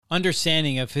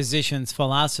Understanding a physician's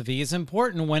philosophy is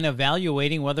important when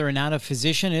evaluating whether or not a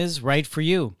physician is right for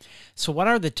you. So what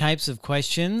are the types of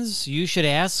questions you should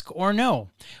ask or know?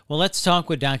 Well, let's talk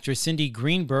with Dr. Cindy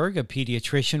Greenberg, a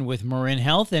pediatrician with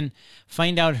MarinHealth, and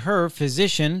find out her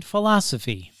physician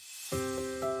philosophy.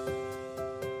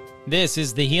 This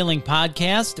is the Healing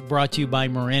Podcast, brought to you by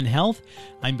MarinHealth.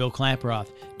 I'm Bill Klaproth.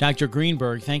 Dr.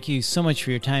 Greenberg, thank you so much for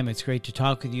your time. It's great to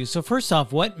talk with you. So first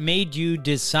off, what made you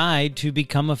decide to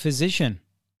become a physician?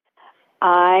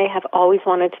 I have always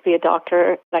wanted to be a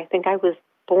doctor. I think I was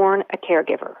born a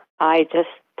caregiver. I just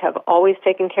have always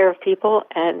taken care of people,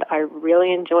 and I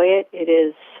really enjoy it. It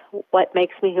is what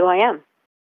makes me who I am.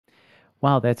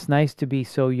 Wow, that's nice to be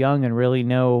so young and really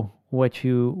know what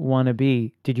you want to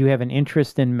be. Did you have an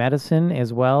interest in medicine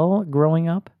as well growing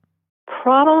up?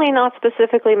 Probably not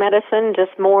specifically medicine,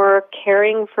 just more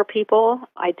caring for people.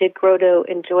 I did grow to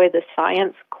enjoy the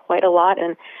science quite a lot,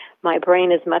 and my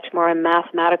brain is much more a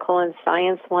mathematical and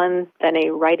science one than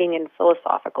a writing and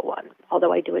philosophical one,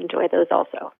 although I do enjoy those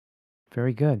also.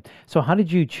 Very good. So how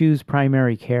did you choose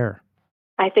primary care?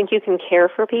 I think you can care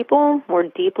for people more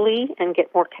deeply and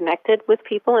get more connected with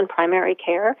people in primary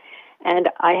care. And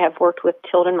I have worked with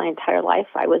children my entire life.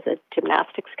 I was a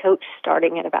gymnastics coach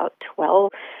starting at about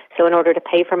 12. So in order to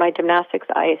pay for my gymnastics,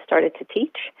 I started to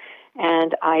teach.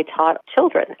 And I taught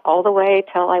children all the way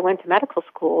till I went to medical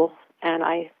school. And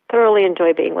I thoroughly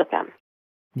enjoy being with them.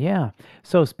 Yeah.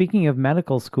 So speaking of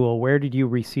medical school, where did you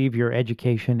receive your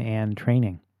education and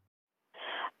training?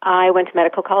 I went to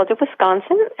Medical College of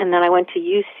Wisconsin, and then I went to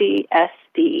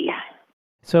UCSD.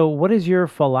 So what is your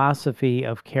philosophy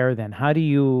of care then? How do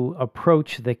you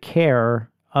approach the care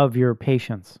of your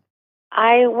patients?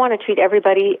 I want to treat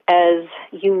everybody as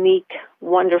unique,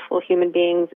 wonderful human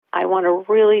beings. I want to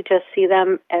really just see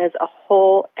them as a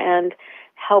whole and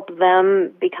help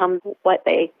them become what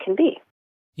they can be.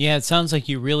 Yeah, it sounds like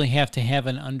you really have to have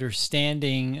an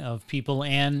understanding of people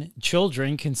and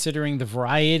children, considering the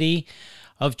variety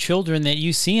of children that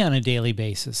you see on a daily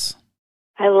basis.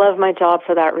 I love my job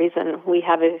for that reason. We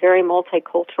have a very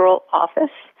multicultural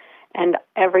office, and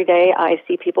every day I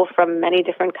see people from many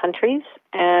different countries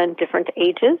and different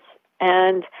ages,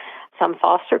 and some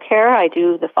foster care. I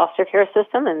do the foster care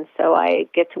system, and so I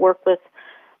get to work with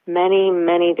many,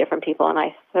 many different people, and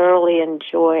I thoroughly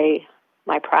enjoy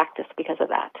my practice because of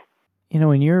that. You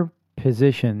know, in your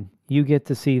position, you get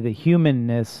to see the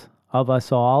humanness of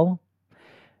us all.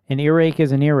 An earache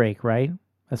is an earache, right?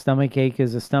 A stomach ache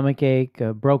is a stomach ache.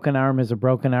 A broken arm is a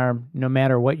broken arm, no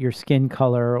matter what your skin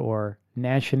color or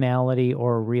nationality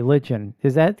or religion.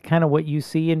 Is that kind of what you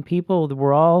see in people?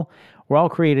 We're all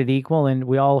created equal, and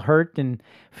we all hurt and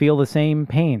feel the same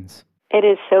pains. It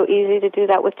is so easy to do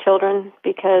that with children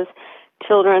because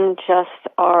children just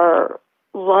are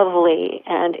lovely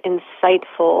and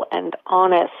insightful and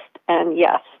honest. And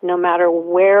yes, no matter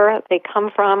where they come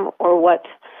from or what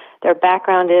their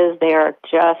background is, they are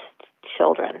just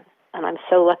children. And I'm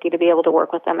so lucky to be able to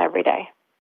work with them every day.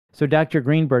 So, Dr.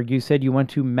 Greenberg, you said you went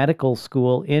to medical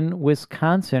school in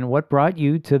Wisconsin. What brought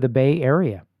you to the Bay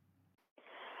Area?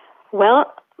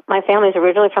 Well, my family's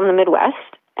originally from the Midwest,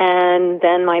 and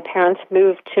then my parents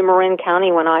moved to Marin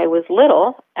County when I was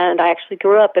little, and I actually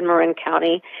grew up in Marin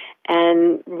County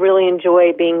and really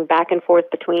enjoy being back and forth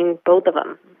between both of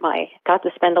them. I got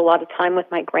to spend a lot of time with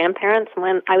my grandparents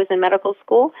when I was in medical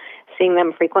school, seeing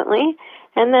them frequently.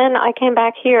 And then I came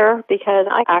back here because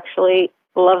I actually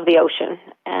love the ocean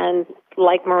and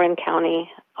like Marin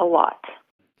County a lot.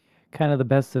 Kind of the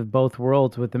best of both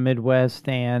worlds with the Midwest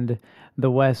and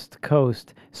the West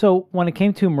Coast. So when it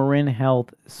came to MarinHealth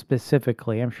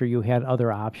specifically, I'm sure you had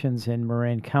other options in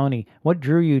Marin County. What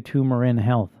drew you to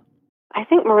MarinHealth? I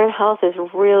think MarinHealth is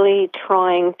really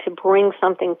trying to bring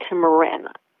something to Marin.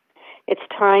 It's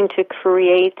trying to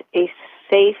create a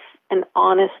safe and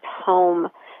honest home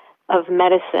of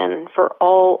medicine for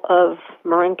all of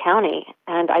Marin County,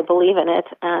 and I believe in it,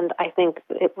 and I think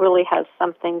it really has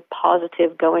something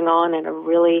positive going on and a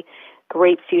really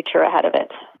great future ahead of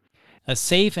it. A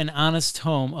safe and honest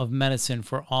home of medicine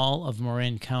for all of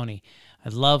Marin County. I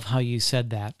love how you said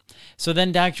that. So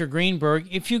then, Dr. Greenberg,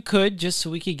 if you could, just so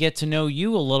we could get to know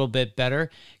you a little bit better,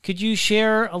 could you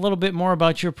share a little bit more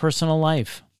about your personal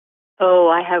life? Oh,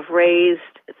 I have raised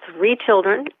 3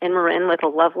 children in Marin with a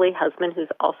lovely husband who's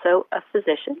also a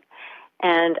physician.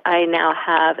 And I now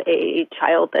have a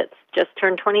child that's just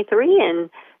turned 23 and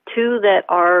 2 that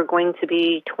are going to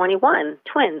be 21,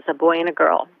 twins, a boy and a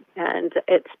girl. And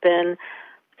it's been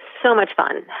so much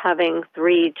fun having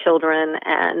 3 children,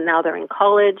 and now they're in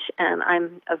college, and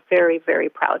I'm a very, very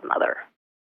proud mother.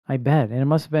 I bet. And it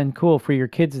must have been cool for your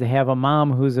kids to have a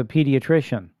mom who's a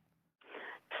pediatrician.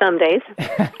 some days.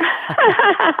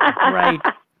 Right.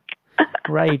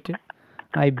 Right.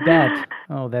 I bet.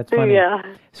 Oh, that's funny. Yeah.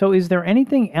 So is there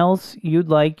anything else you'd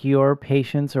like your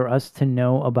patients or us to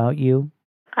know about you?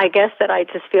 I guess that I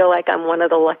just feel like I'm one of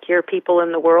the luckier people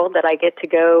in the world that I get to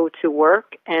go to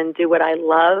work and do what I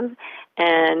love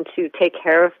and to take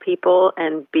care of people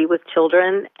and be with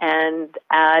children and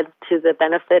add to the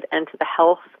benefit and to the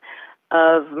health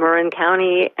of Marin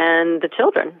County and the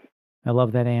children. I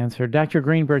love that answer. Dr.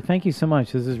 Greenberg, thank you so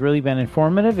much. This has really been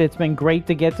informative. It's been great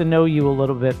to get to know you a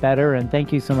little bit better, and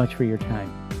thank you so much for your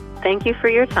time. Thank you for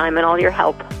your time and all your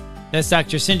help. That's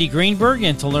Dr. Cindy Greenberg,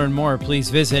 and to learn more,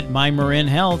 please visit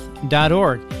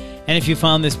mymarinhealth.org. And if you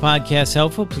found this podcast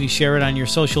helpful, please share it on your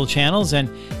social channels and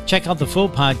check out the full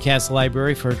podcast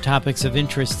library for topics of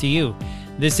interest to you.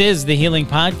 This is the Healing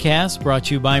Podcast, brought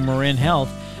to you by Marin Health.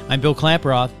 I'm Bill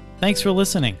Klaproth. Thanks for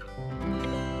listening.